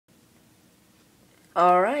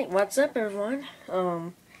Alright, what's up everyone?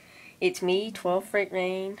 It's me, 12 Freight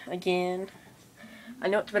Rain, again. I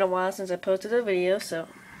know it's been a while since I posted a video, so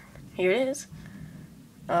here it is.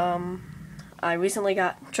 I recently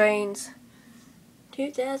got Trainz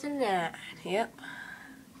 2009, yep.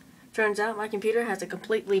 Turns out my computer has a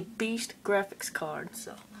completely beast graphics card,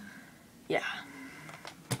 so, yeah.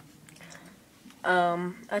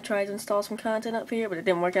 I tried to install some content up here, but it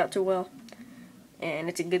didn't work out too well. And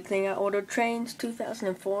it's a good thing I ordered Trainz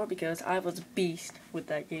 2004 because I was a beast with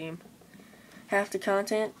that game. Half the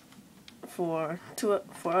content for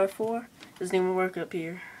 404 doesn't even work up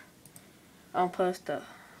here. I'll post a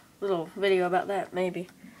little video about that, maybe.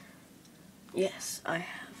 Yes, I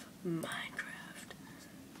have Minecraft.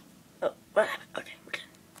 Oh, what happened? Okay, we're done.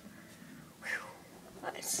 Whew.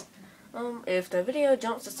 Nice. If the video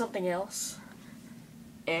jumps to something else,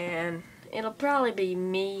 and it'll probably be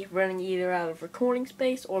me running either out of recording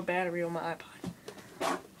space or battery on my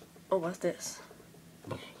iPod. Oh, what's this?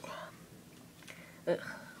 Ugh.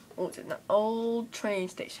 Oh, it's an old train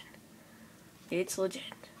station. It's legit.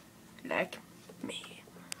 Like me.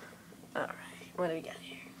 Alright, what do we got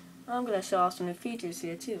here? I'm gonna show off some new features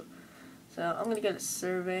here too. So I'm gonna go to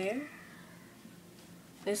Surveyor.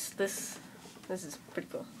 This is pretty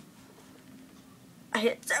cool. I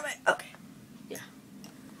hit Survey. Okay. Yeah.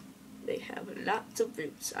 They have lots of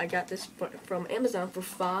routes. I got this from Amazon for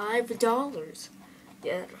 $5.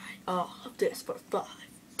 Yeah, right. All of this for $5.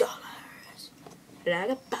 Like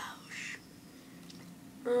a Bosch.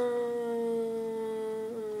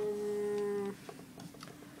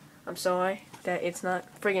 I'm sorry that it's not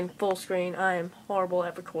friggin' full screen. I am horrible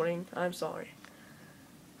at recording. I'm sorry.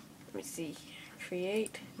 Let me see.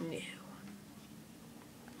 Create new.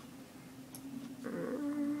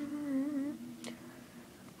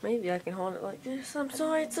 Maybe I can hold it like this. I'm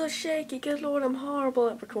sorry it's so shaky. Good lord, I'm horrible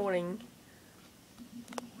at recording.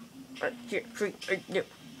 Here, create new.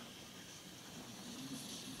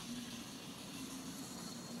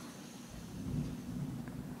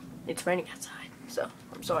 It's raining outside, so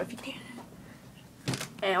I'm sorry if you can hear it.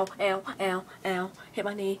 Ow, ow, ow, ow. Hit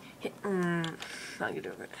my knee. Not get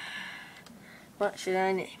over it. What should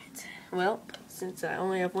I name it? Well, since I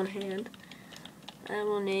only have one hand, I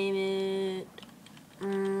will name it...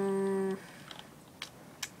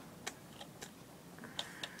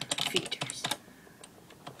 features.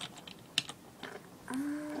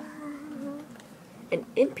 An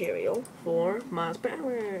Imperial for miles per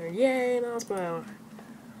hour. Yay, miles per hour.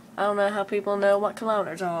 I don't know how people know what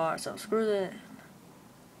kilometers are, so screw that.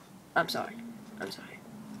 I'm sorry. I'm sorry.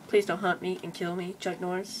 Please don't hunt me and kill me, Chuck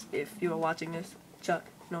Norris, if you are watching this. Chuck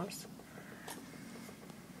Norris.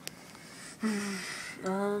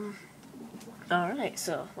 Alright,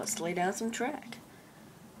 so let's lay down some track.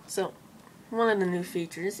 So, one of the new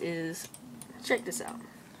features is, check this out.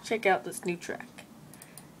 Check out this new track.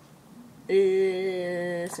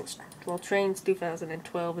 Since, well, Trainz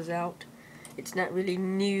 2012 is out. It's not really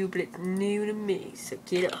new, but it's new to me, so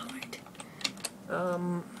get over it.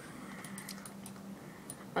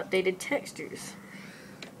 Updated textures.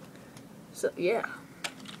 So, yeah.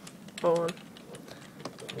 Hold on.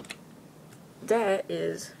 That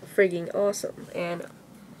is frigging awesome. And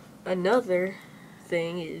another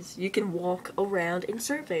thing is you can walk around in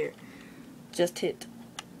Surveyor. Just hit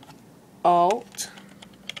Alt,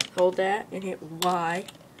 hold that, and hit Y.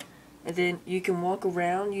 And then you can walk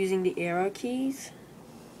around using the arrow keys,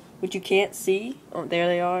 which you can't see. Oh, there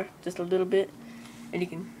they are, just a little bit. And you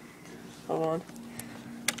can, hold on.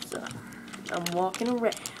 So, I'm walking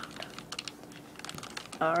around.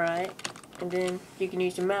 Alright. And then you can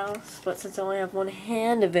use your mouse, but since I only have one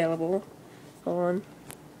hand available, hold on.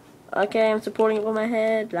 Okay, I'm supporting it with my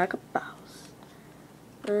head like a boss.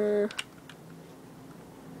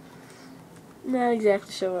 Not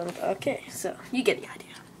exactly sure. Okay, so you get the idea.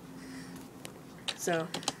 So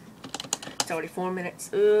it's already 4 minutes.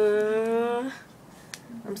 I'm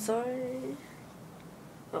sorry.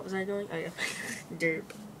 What was I doing? Oh yeah,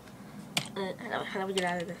 derp. How do we get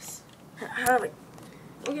out of this? How do we?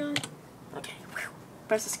 Okay.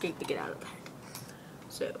 Press escape to get out of that.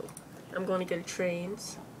 So I'm going to go to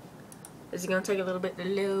Trainz. This is going to take a little bit to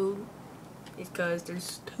load. It's because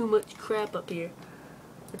there's too much crap up here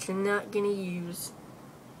that you're not going to use.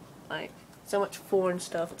 Like, so much foreign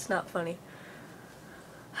stuff, it's not funny.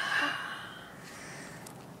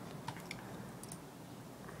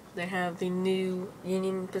 They have the new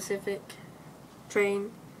Union Pacific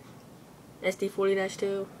train,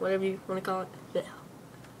 SD40-2, whatever you want to call it. Yeah.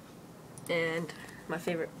 And my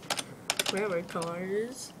favorite railroad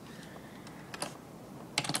cars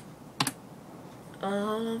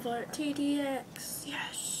of our TDX.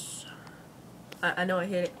 Yes. I know I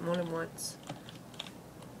hit it more than once.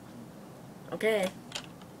 Okay.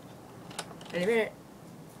 Any minute.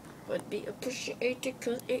 Would be appreciated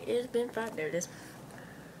because it has been 5. There it is.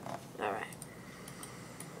 Alright.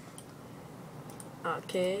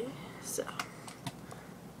 Okay, so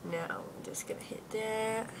now I'm just gonna hit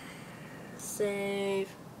that. Save.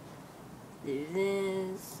 Do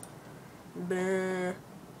this. Blah.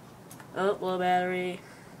 Oh, low battery.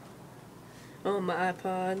 Oh, my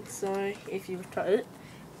iPod. Sorry if you've tried it.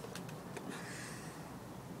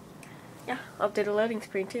 Yeah, update the loading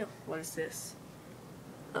screen too. What is this?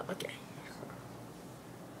 Oh, okay.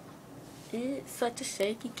 It's such a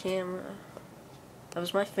shaky camera. That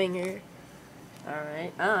was my finger.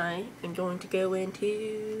 Alright, I am going to go into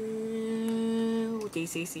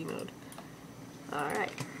DCC mode.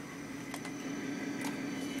 Alright.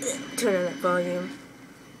 Turn on that volume.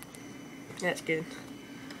 That's good.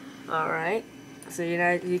 Alright. So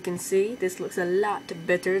you can see this looks a lot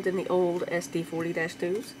better than the old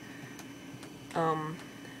SD40-2s.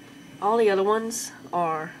 All the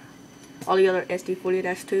other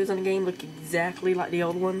SD40-2s on the game look exactly like the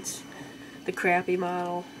old ones. The crappy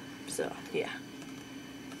model. So, yeah.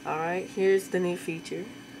 Alright, here's the new feature.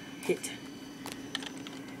 Hit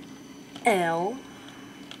L.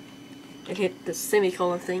 And hit the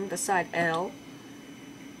semicolon thing beside L.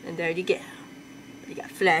 And there you go. You got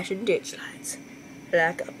flashing ditch lights.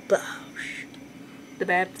 Like a Bosch. The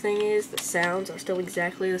bad thing is, the sounds are still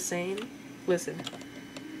exactly the same. Listen.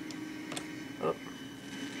 Oh.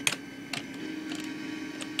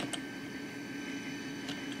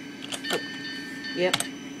 Oh. Yep.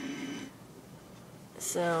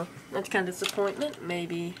 So, that's kind of disappointment.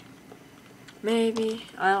 Maybe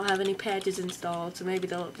I don't have any patches installed, so maybe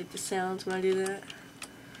they'll update the sounds when I do that.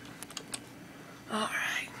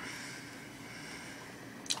 Alright.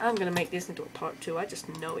 I'm gonna make this into a part 2, I just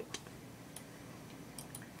know it.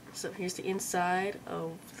 So here's the inside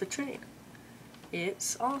of the train.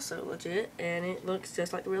 It's also legit, and it looks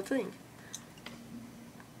just like the real thing.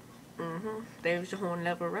 There's the horn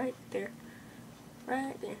lever right there.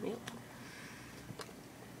 Right there, yep.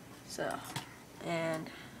 So, and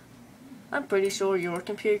I'm pretty sure your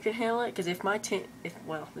computer can handle it, because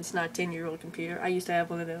well, it's not a 10-year-old computer. I used to have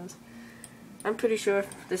one of those. I'm pretty sure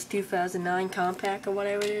if this 2009 compact or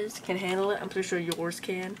whatever it is can handle it. I'm pretty sure yours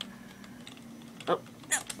can. Oh,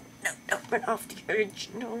 no, run off the edge,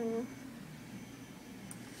 no.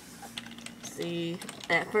 See,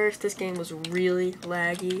 at first this game was really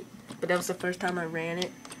laggy, but that was the first time I run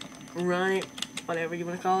it, whatever you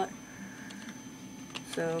want to call it.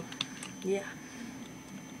 So, yeah.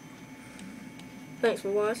 Thanks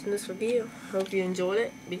for watching this review. Hope you enjoyed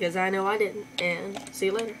it, because I know I didn't, and see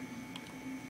you later.